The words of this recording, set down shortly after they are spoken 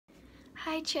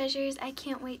Hi treasures, I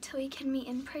can't wait till we can meet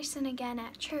in person again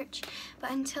at church, but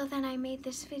until then I made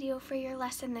this video for your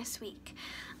lesson this week.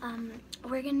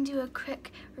 We're going to do a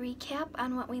quick recap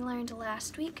on what we learned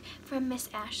last week from Miss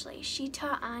Ashley. She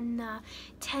taught on the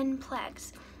 10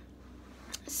 plagues.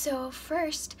 So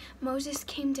first, Moses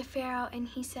came to Pharaoh and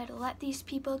he said, "Let these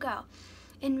people go."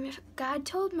 And God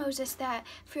told Moses that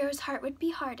Pharaoh's heart would be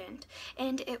hardened,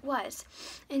 and it was.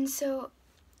 And so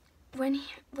when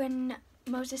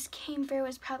Moses came, Pharaoh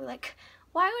was probably like,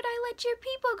 "Why would I let your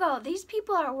people go? These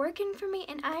people are working for me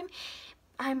and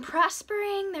I'm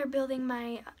prospering. They're building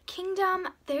my kingdom.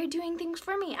 They're doing things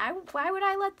for me. Why would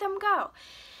I let them go?"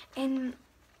 And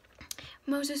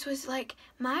Moses was like,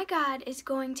 "My God is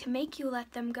going to make you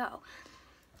let them go."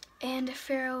 And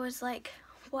Pharaoh was like,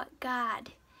 "What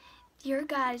God? Your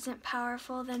God isn't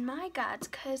powerful than my gods,"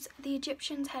 because the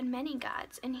Egyptians had many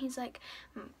gods. And he's like,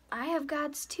 "I have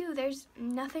gods too. There's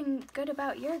nothing good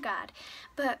about your God."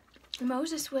 But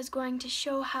Moses was going to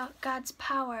show how God's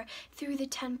power through the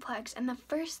 10 plagues. And the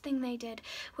first thing they did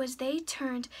was they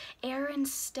turned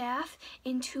Aaron's staff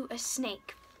into a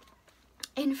snake.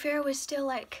 And Pharaoh was still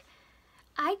like,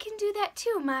 "I can do that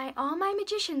too. All my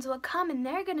magicians will come and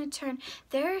they're going to turn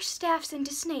their staffs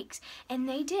into snakes." And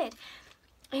they did.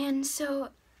 And so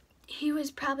he was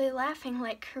probably laughing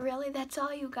like, "Really, that's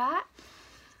all you got?"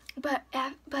 But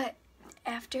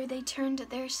after they turned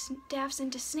their staffs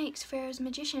into snakes, Pharaoh's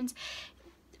magicians,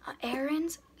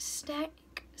 Aaron's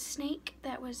snake,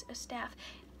 that was a staff,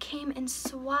 came and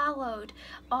swallowed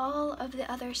all of the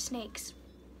other snakes,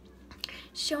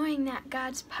 showing that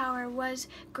God's power was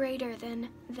greater than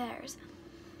theirs.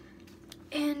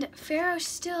 And Pharaoh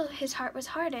still, his heart was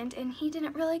hardened and he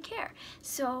didn't really care.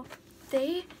 So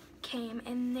they came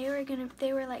and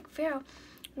they were like, "Pharaoh,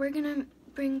 we're gonna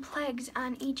bring plagues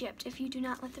on Egypt if you do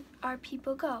not let our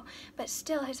people go." But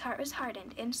still his heart was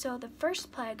hardened. And so the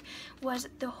first plague was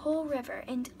the whole river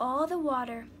and all the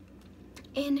water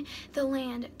in the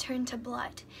land turned to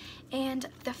blood. And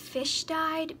the fish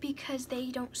died because they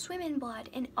don't swim in blood.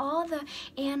 And all the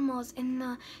animals in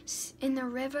the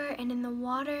river and in the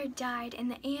water died.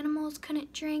 And the animals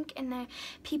couldn't drink and the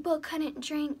people couldn't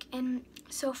drink. And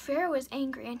so Pharaoh was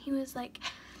angry and he was like,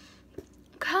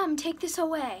 "Come, take this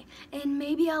away, and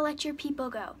maybe I'll let your people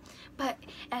go." But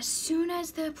as soon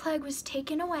as the plague was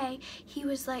taken away, he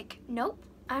was like, "Nope,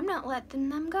 I'm not letting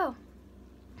them go,"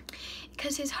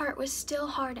 because his heart was still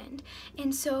hardened.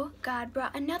 And so God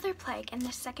brought another plague, and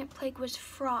the second plague was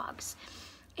frogs.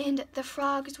 And the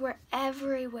frogs were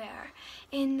everywhere,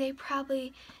 and they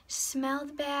probably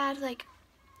smelled bad, like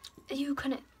you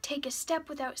couldn't take a step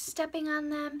without stepping on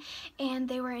them, and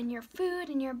they were in your food,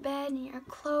 in your bed, in your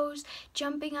clothes,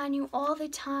 jumping on you all the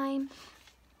time.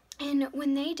 And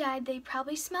when they died, they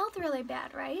probably smelled really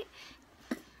bad, right?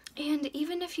 And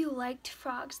even if you liked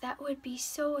frogs, that would be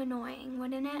so annoying,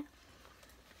 wouldn't it?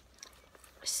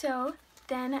 So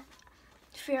then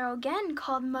Pharaoh again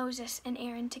called Moses and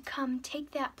Aaron to come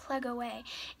take that plague away.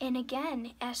 And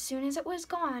again, as soon as it was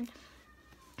gone,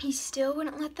 he still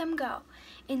wouldn't let them go.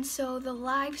 And so the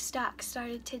livestock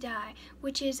started to die,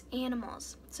 which is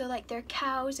animals. So like their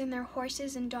cows and their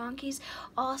horses and donkeys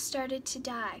all started to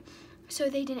die. So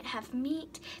they didn't have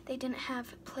meat, they didn't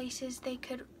have places they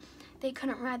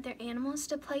couldn't ride their animals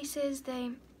to places,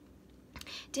 they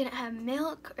didn't have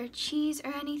milk or cheese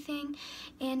or anything.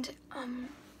 And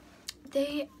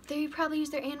they probably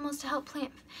used their animals to help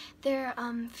plant their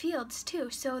fields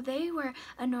too. So they were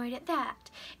annoyed at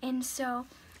that. And so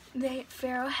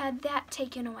Pharaoh had that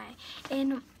taken away.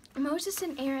 And Moses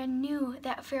and Aaron knew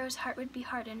that Pharaoh's heart would be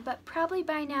hardened, but probably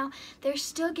by now they're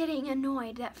still getting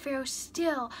annoyed that Pharaoh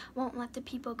still won't let the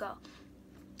people go.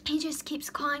 He just keeps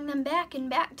calling them back and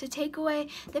back to take away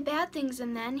the bad things,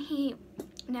 and then he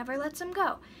never lets them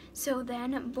go. So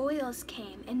then boils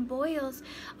came, and boils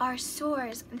are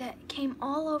sores that came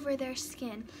all over their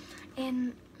skin,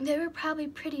 and they were probably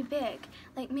pretty big,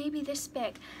 like maybe this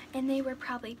big, and they were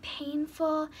probably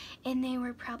painful, and they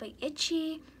were probably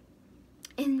itchy,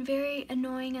 and very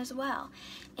annoying as well.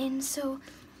 And so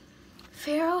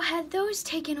Pharaoh had those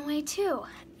taken away too.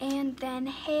 And then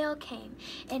hail came,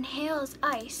 and hail's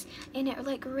ice, and it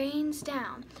like rains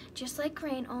down, just like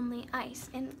rain, only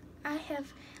ice. And I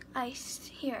have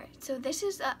ice here. So this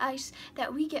is the ice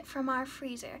that we get from our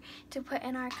freezer to put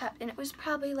in our cup, and it was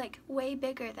probably like way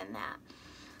bigger than that.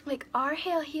 Like our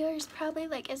hail here is probably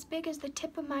like as big as the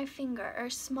tip of my finger or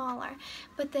smaller,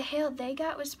 but the hail they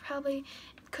got was probably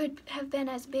could have been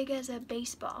as big as a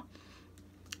baseball.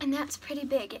 And that's pretty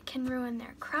big. It can ruin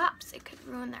their crops, it could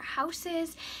ruin their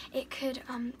houses, it could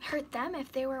hurt them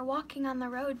if they were walking on the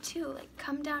road too, like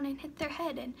come down and hit their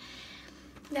head, and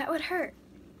that would hurt.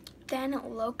 then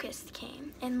locusts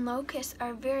came, and locusts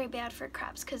are very bad for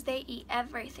crops because they eat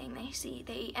everything they see.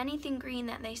 They eat anything green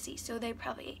that they see, so they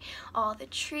probably ate all the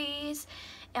trees,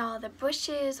 all the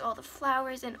bushes, all the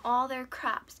flowers, and all their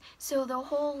crops. So the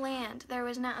whole land, there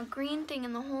was not a green thing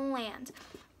in the whole land.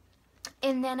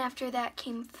 And then after that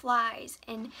came flies,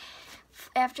 and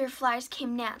after flies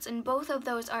came gnats, and both of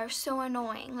those are so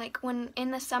annoying. Like when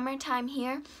in the summertime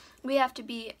here, we have to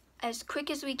be as quick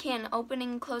as we can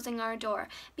opening and closing our door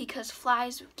because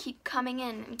flies keep coming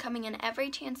in every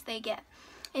chance they get.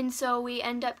 And so we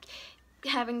end up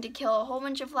having to kill a whole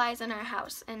bunch of flies in our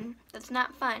house, and that's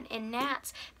not fun. And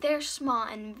gnats, they're small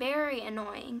and very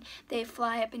annoying. They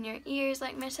fly up in your ears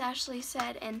like Miss Ashley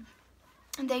said, and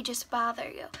they just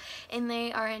bother you. And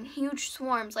they are in huge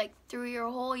swarms, like through your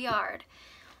whole yard.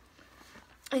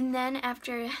 And then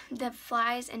after the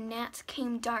flies and gnats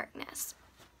came darkness.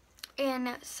 And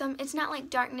it's not like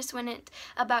darkness when it's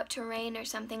about to rain or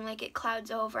something, like it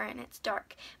clouds over and it's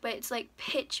dark, but it's like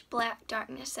pitch black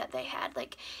darkness that they had,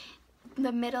 like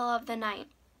the middle of the night.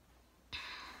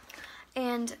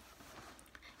 And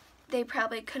they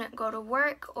probably couldn't go to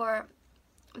work, or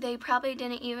they probably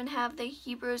didn't even have the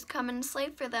Hebrews come and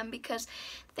slave for them because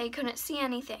they couldn't see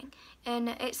anything. And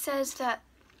it says that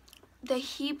the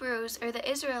Hebrews, or the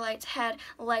Israelites, had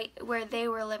light where they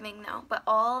were living though, but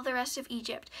all the rest of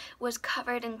Egypt was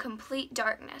covered in complete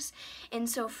darkness. And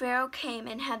so Pharaoh came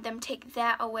and had them take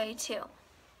that away too.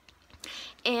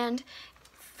 And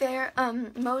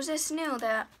Moses knew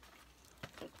that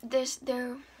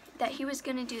that he was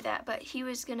going to do that, but he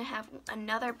was going to have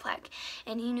another plague,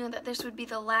 and he knew that this would be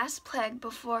the last plague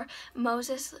before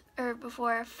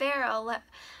Pharaoh let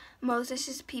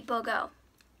Moses' people go.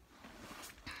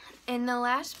 And the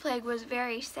last plague was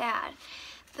very sad.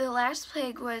 The last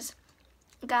plague was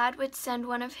God would send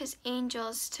one of his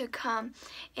angels to come,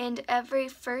 and every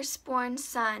firstborn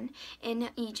son in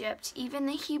Egypt, even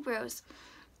the Hebrews,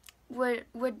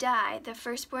 would die. The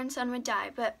firstborn son would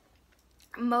die. But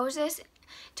Moses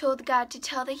told God to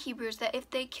tell the Hebrews that if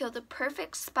they killed a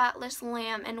perfect spotless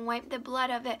lamb and wiped the blood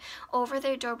of it over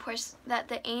their doorposts, that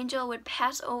the angel would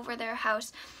pass over their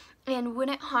house and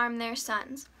wouldn't harm their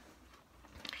sons.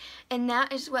 And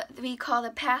that is what we call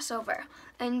the Passover,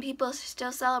 and people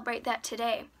still celebrate that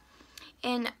today.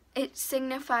 And it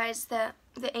signifies the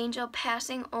angel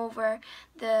passing over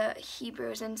the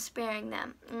Hebrews and sparing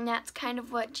them. And that's kind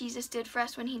of what Jesus did for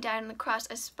us when he died on the cross.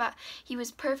 He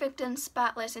was perfect and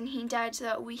spotless, and he died so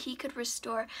that he could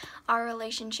restore our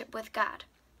relationship with God.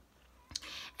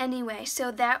 Anyway,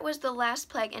 so that was the last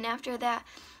plague, and after that,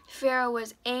 Pharaoh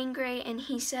was angry, and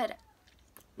he said,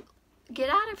 "Get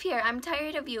out of here, I'm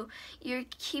tired of you. You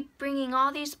keep bringing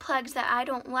all these plagues that I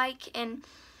don't like, and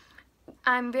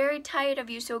I'm very tired of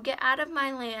you, so get out of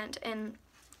my land." And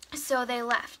so they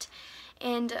left.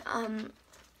 And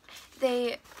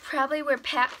they probably were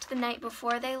packed the night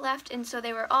before they left, and so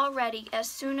they were all ready as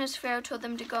soon as Pharaoh told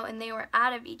them to go, and they were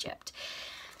out of Egypt.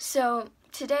 So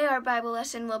today our Bible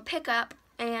lesson will pick up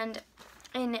and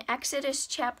in Exodus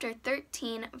chapter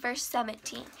 13, verse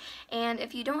 17. And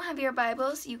if you don't have your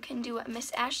Bibles, you can do what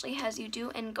Miss Ashley has you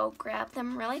do and go grab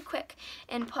them really quick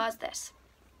and pause this.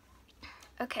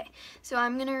 Okay, so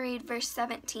I'm going to read verse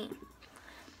 17.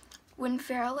 When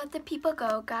Pharaoh let the people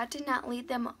go, God did not lead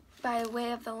them by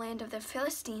way of the land of the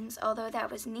Philistines, although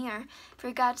that was near,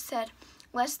 for God said,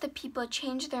 "Lest the people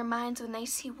change their minds when they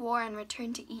see war and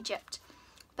return to Egypt."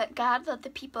 But God led the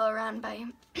people around by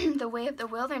the way of the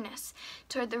wilderness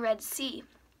toward the Red Sea.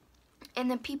 And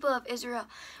the people of Israel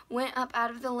went up out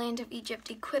of the land of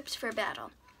Egypt equipped for battle.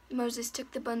 Moses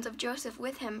took the bones of Joseph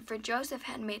with him, for Joseph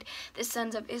had made the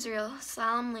sons of Israel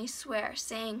solemnly swear,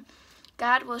 saying,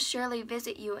 "God will surely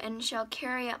visit you, and shall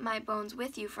carry up my bones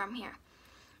with you from here."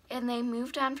 And they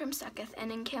moved on from Succoth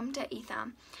and encamped at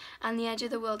Etham, on the edge of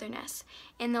the wilderness.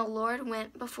 And the Lord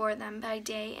went before them by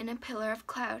day in a pillar of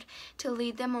cloud, to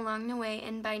lead them along the way,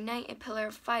 and by night a pillar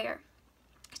of fire,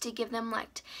 to give them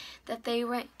light, that they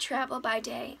might travel by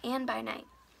day and by night.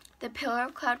 The pillar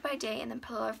of cloud by day and the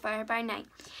pillar of fire by night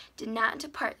did not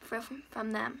depart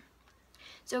from them.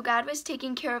 So God was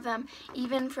taking care of them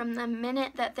even from the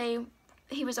minute that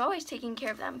He was always taking care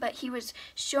of them, but he was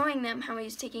showing them how he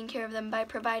was taking care of them by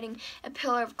providing a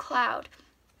pillar of cloud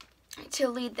to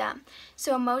lead them.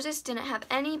 So Moses didn't have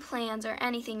any plans or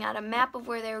anything, not a map of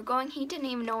where they were going. He didn't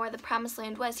even know where the promised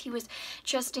land was. He was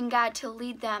trusting God to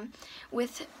lead them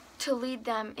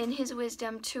in his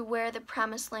wisdom to where the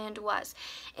promised land was.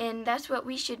 And that's what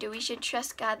we should do. We should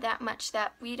trust God that much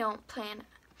that we don't plan.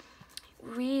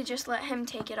 We just let him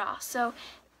take it all. So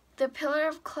the pillar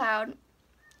of cloud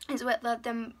is what led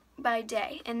them by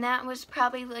day, and that was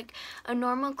probably like a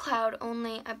normal cloud,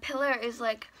 only a pillar is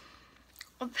like,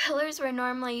 pillars were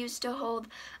normally used to hold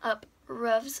up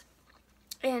roofs,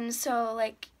 and so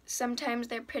like sometimes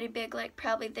they're pretty big, like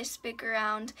probably this big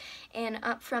around and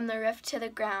up from the roof to the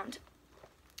ground.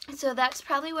 So that's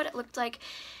probably what it looked like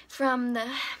from the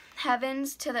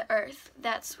heavens to the earth.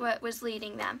 That's what was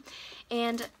leading them.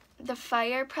 And the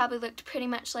fire probably looked pretty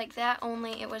much like that,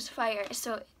 only it was fire,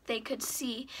 so they could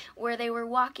see where they were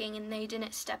walking and they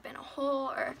didn't step in a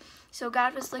hole, or so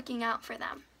God was looking out for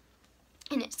them.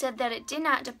 And it said that it did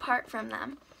not depart from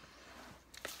them.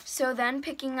 So then,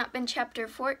 picking up in chapter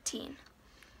 14,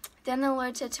 then the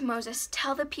Lord said to Moses,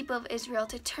 "Tell the people of Israel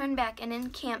to turn back and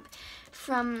encamp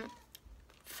from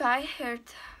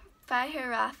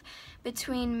Pi-hahiroth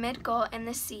between Migdol and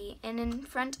the sea, and in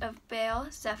front of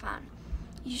Baal-zephon.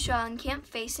 You shall encamp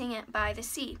facing it by the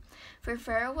sea. For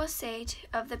Pharaoh will say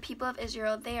of the people of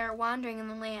Israel, they are wandering in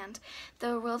the land.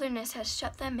 The wilderness has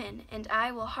shut them in, and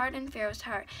I will harden Pharaoh's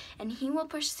heart, and he will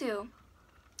pursue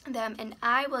them, and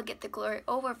I will get the glory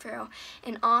over Pharaoh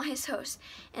and all his hosts.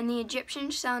 And the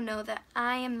Egyptians shall know that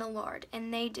I am the Lord."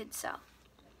 And they did so.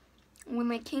 When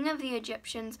the king of the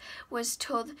Egyptians was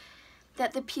told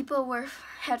that the people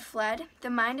had fled, the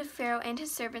mind of Pharaoh and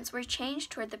his servants were changed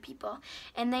toward the people,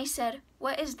 and they said,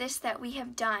 "What is this that we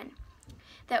have done,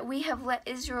 that we have let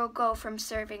Israel go from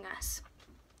serving us?"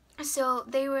 So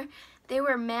they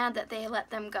were mad that they let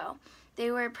them go.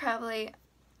 They were probably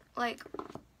like,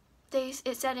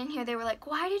 it said in here, they were like,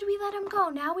 "Why did we let them go?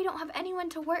 Now we don't have anyone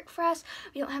to work for us.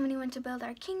 We don't have anyone to build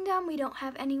our kingdom. We don't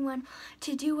have anyone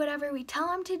to do whatever we tell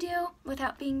them to do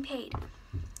without being paid."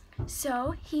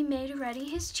 So he made ready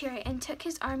his chariot and took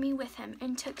his army with him,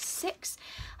 and took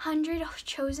 600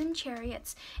 chosen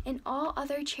chariots and all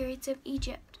other chariots of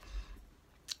Egypt,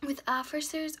 with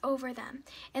officers over them.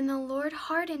 And the Lord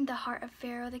hardened the heart of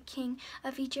Pharaoh, the king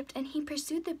of Egypt, and he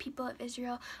pursued the people of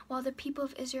Israel, while the people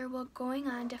of Israel were going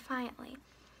on defiantly.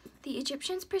 The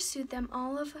Egyptians pursued them,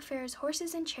 all of Pharaoh's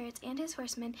horses and chariots, and his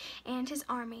horsemen, and his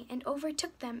army, and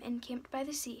overtook them, and camped by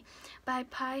the sea, by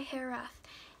Pi-hahiroth,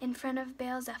 in front of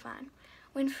Baal-zephon.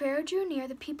 When Pharaoh drew near,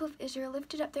 the people of Israel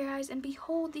lifted up their eyes, and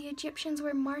behold, the Egyptians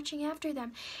were marching after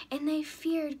them, and they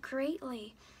feared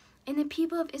greatly. And the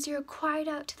people of Israel cried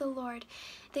out to the Lord.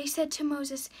 They said to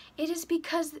Moses, is it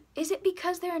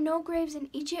because there are no graves in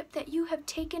Egypt that you have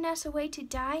taken us away to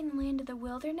die in the land of the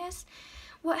wilderness?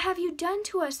 What have you done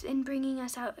to us in bringing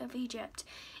us out of Egypt?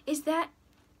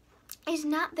 Is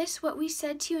not this what we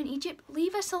said to you in Egypt?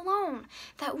 Leave us alone,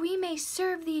 that we may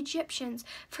serve the Egyptians,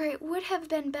 for it would have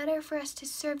been better for us to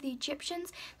serve the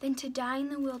Egyptians than to die in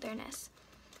the wilderness.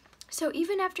 So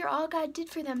even after all God did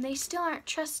for them, they still aren't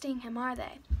trusting him, are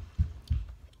they?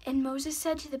 And Moses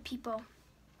said to the people,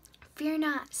 "Fear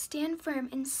not, stand firm,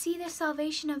 and see the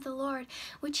salvation of the Lord,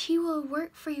 which he will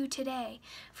work for you today.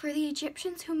 For the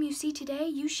Egyptians whom you see today,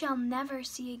 you shall never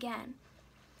see again.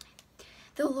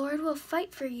 The Lord will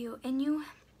fight for you, and you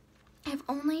have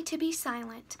only to be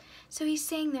silent." So he's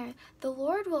saying there, the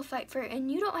Lord will fight for you, and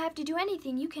you don't have to do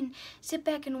anything. You can sit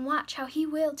back and watch how he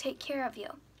will take care of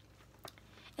you.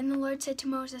 And the Lord said to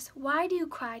Moses, "Why do you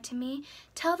cry to me?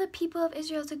 Tell the people of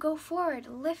Israel to go forward.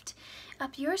 Lift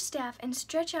up your staff and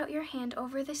stretch out your hand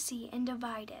over the sea and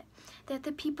divide it, that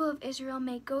the people of Israel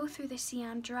may go through the sea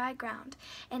on dry ground.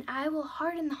 And I will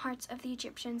harden the hearts of the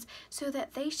Egyptians, so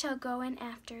that they shall go in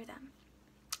after them.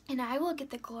 And I will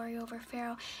get the glory over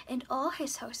Pharaoh and all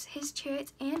his hosts, his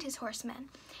chariots and his horsemen.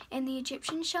 And the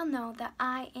Egyptians shall know that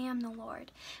I am the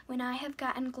Lord, when I have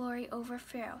gotten glory over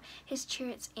Pharaoh, his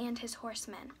chariots and his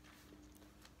horsemen."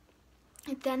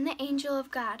 And then the angel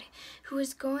of God, who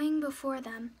was going before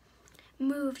them,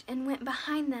 moved and went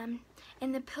behind them,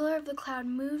 and the pillar of the cloud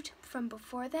moved from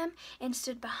before them and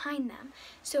stood behind them.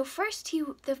 So first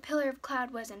the pillar of cloud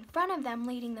was in front of them,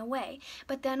 leading the way,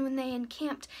 but then when they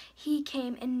encamped, he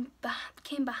came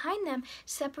behind them,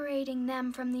 separating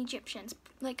them from the Egyptians,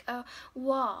 like a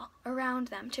wall around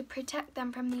them to protect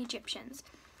them from the Egyptians.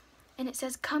 And it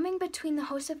says, "Coming between the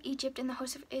hosts of Egypt and the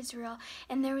hosts of Israel,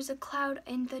 and there was a cloud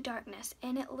in the darkness,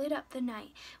 and it lit up the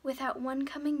night, without one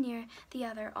coming near the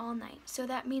other all night." So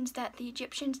that means that the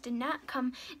Egyptians did not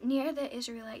come near the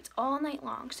Israelites all night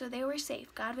long, so they were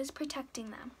safe. God was protecting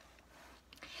them.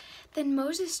 Then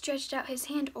Moses stretched out his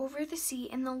hand over the sea,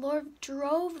 and the Lord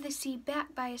drove the sea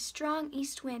back by a strong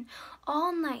east wind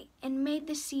all night, and made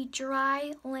the sea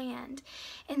dry land,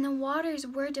 and the waters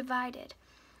were divided.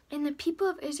 And the people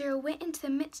of Israel went into the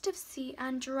midst of the sea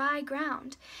on dry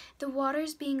ground, the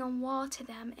waters being a wall to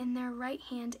them in their right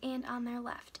hand and on their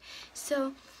left.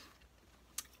 So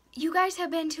you guys have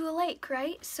been to a lake,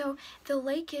 right? So the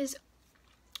lake is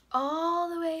all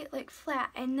the way like flat.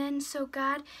 And then so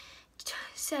God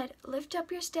said, lift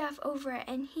up your staff over it,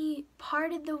 and he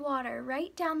parted the water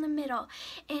right down the middle.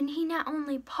 And he not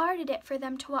only parted it for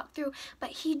them to walk through,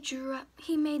 but he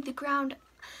made the ground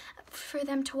for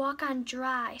them to walk on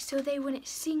dry, so they wouldn't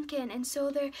sink in, and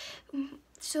so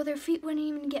their feet wouldn't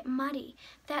even get muddy.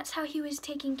 That's how he was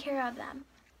taking care of them.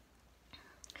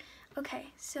 Okay,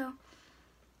 so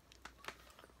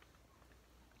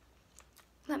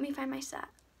let me find my set.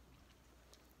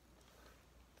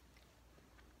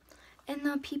 And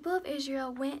the people of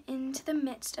Israel went into the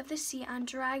midst of the sea on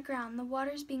dry ground, the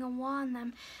waters being a wall on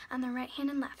them on the right hand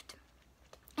and left.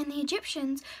 And the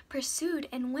Egyptians pursued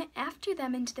and went after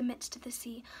them into the midst of the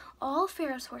sea, all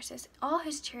Pharaoh's horses, all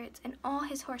his chariots, and all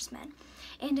his horsemen.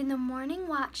 And in the morning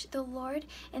watch, the Lord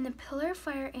in the pillar of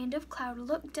fire and of cloud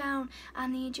looked down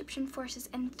on the Egyptian forces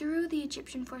and threw the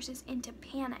Egyptian forces into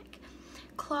panic,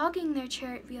 clogging their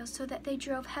chariot wheels so that they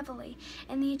drove heavily.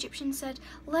 And the Egyptians said,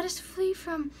 let us flee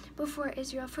from before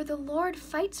Israel, for the Lord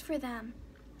fights for them.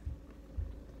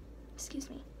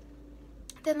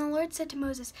 Then the Lord said to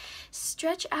Moses,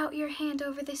 stretch out your hand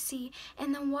over the sea,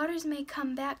 and the waters may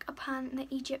come back upon the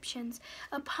Egyptians,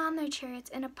 upon their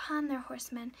chariots, and upon their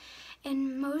horsemen.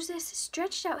 And Moses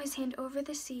stretched out his hand over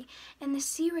the sea, and the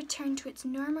sea returned to its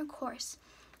normal course.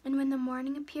 And when the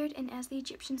morning appeared, and as the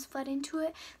Egyptians fled into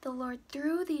it, the Lord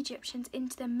threw the Egyptians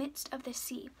into the midst of the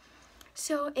sea.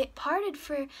 So it parted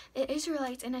for the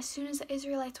Israelites, and as soon as the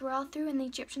Israelites were all through and the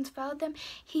Egyptians followed them,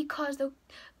 he caused the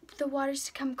waters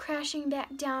to come crashing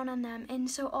back down on them, and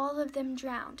so all of them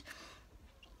drowned.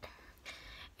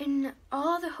 And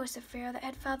all the hosts of Pharaoh that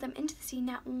had followed them into the sea,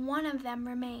 not one of them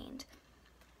remained.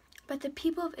 But the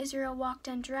people of Israel walked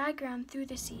on dry ground through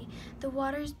the sea, the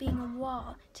waters being a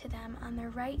wall to them on their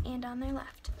right and on their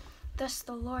left. Thus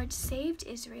the Lord saved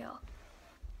Israel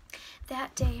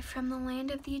that day from the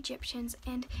land of the Egyptians,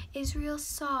 and Israel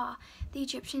saw the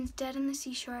Egyptians dead on the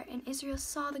seashore, and Israel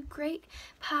saw the great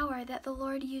power that the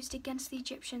Lord used against the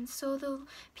Egyptians. So the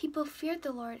people feared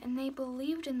the Lord, and they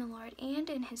believed in the Lord and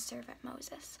in his servant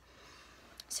Moses.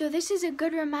 So this is a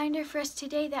good reminder for us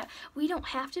today that we don't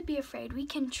have to be afraid. We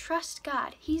can trust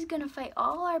God. He's going to fight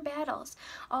all our battles.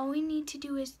 All we need to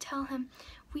do is tell him,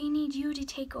 we need you to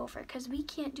take over, because we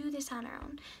can't do this on our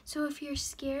own. So if you're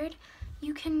scared,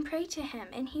 you can pray to him,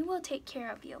 and he will take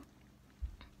care of you.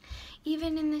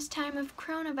 Even in this time of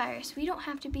coronavirus, we don't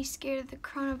have to be scared of the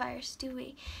coronavirus, do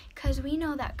we? Because we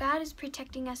know that God is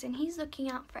protecting us, and he's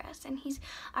looking out for us, and he's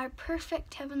our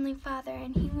perfect Heavenly Father,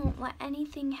 and he won't let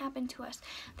anything happen to us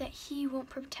that he won't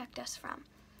protect us from.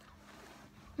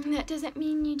 And that doesn't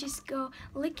mean you just go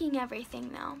licking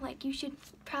everything, though. Like, you should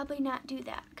probably not do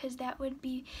that, because that would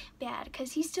be bad,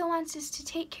 because he still wants us to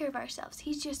take care of ourselves.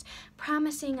 He's just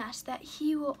promising us that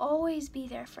he will always be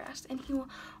there for us, and he will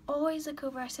always look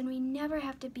over us, and we never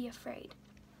have to be afraid.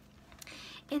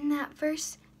 In that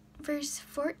verse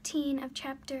 14 of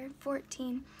chapter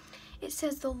 14, it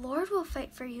says, the Lord will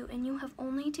fight for you, and you have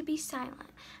only to be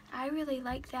silent. I really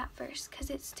like that verse,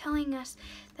 because it's telling us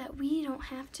that we don't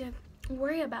have to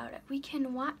worry about it. We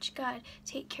can watch God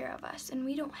take care of us, and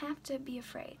we don't have to be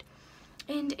afraid.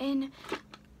 And in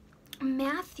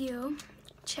Matthew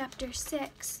chapter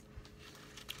 6,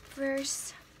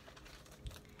 verse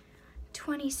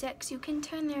 26, you can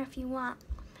turn there if you want.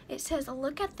 It says,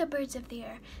 look at the birds of the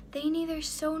air. They neither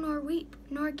sow nor reap,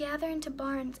 nor gather into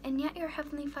barns, and yet your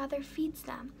heavenly Father feeds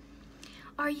them.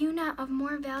 Are you not of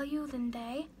more value than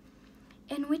they?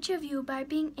 And which of you, by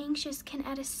being anxious, can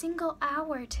add a single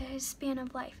hour to his span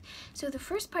of life? So the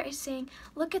first part is saying,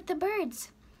 look at the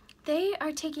birds. They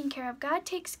are taken care of. God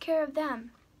takes care of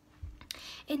them.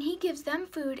 And he gives them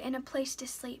food and a place to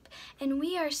sleep. And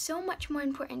we are so much more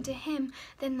important to him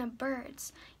than the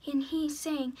birds. And he's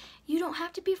saying, you don't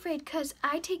have to be afraid, because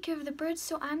I take care of the birds,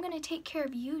 so I'm going to take care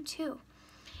of you too.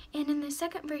 And in the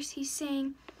second verse, he's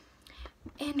saying,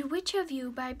 and which of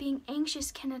you, by being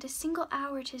anxious, can add a single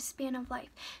hour to his span of life?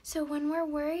 So when we're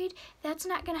worried, that's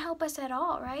not going to help us at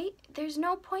all, right? There's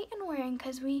no point in worrying,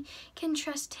 because we can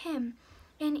trust him.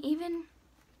 And even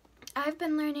I've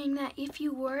been learning that if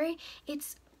you worry,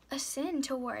 it's a sin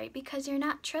to worry, because you're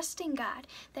not trusting God,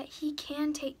 that he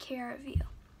can take care of you.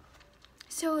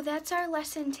 So that's our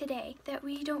lesson today, that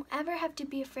we don't ever have to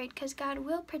be afraid, because God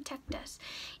will protect us,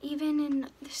 even in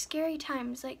the scary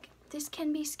times. Like, this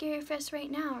can be scary for us right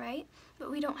now, right?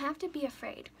 But we don't have to be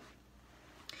afraid.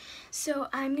 So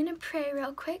I'm going to pray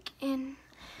real quick, and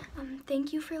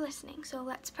thank you for listening. So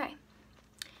let's pray.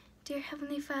 Dear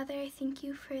Heavenly Father, I thank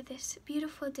you for this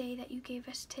beautiful day that you gave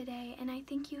us today, and I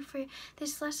thank you for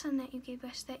this lesson that you gave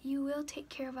us, that you will take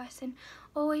care of us and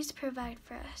always provide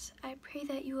for us. I pray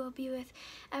that you will be with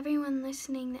everyone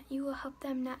listening, that you will help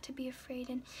them not to be afraid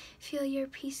and feel your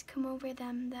peace come over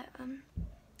them, that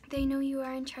they know you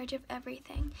are in charge of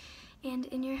everything. And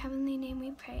in your heavenly name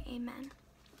we pray, amen.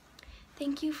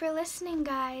 Thank you for listening,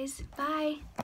 guys. Bye.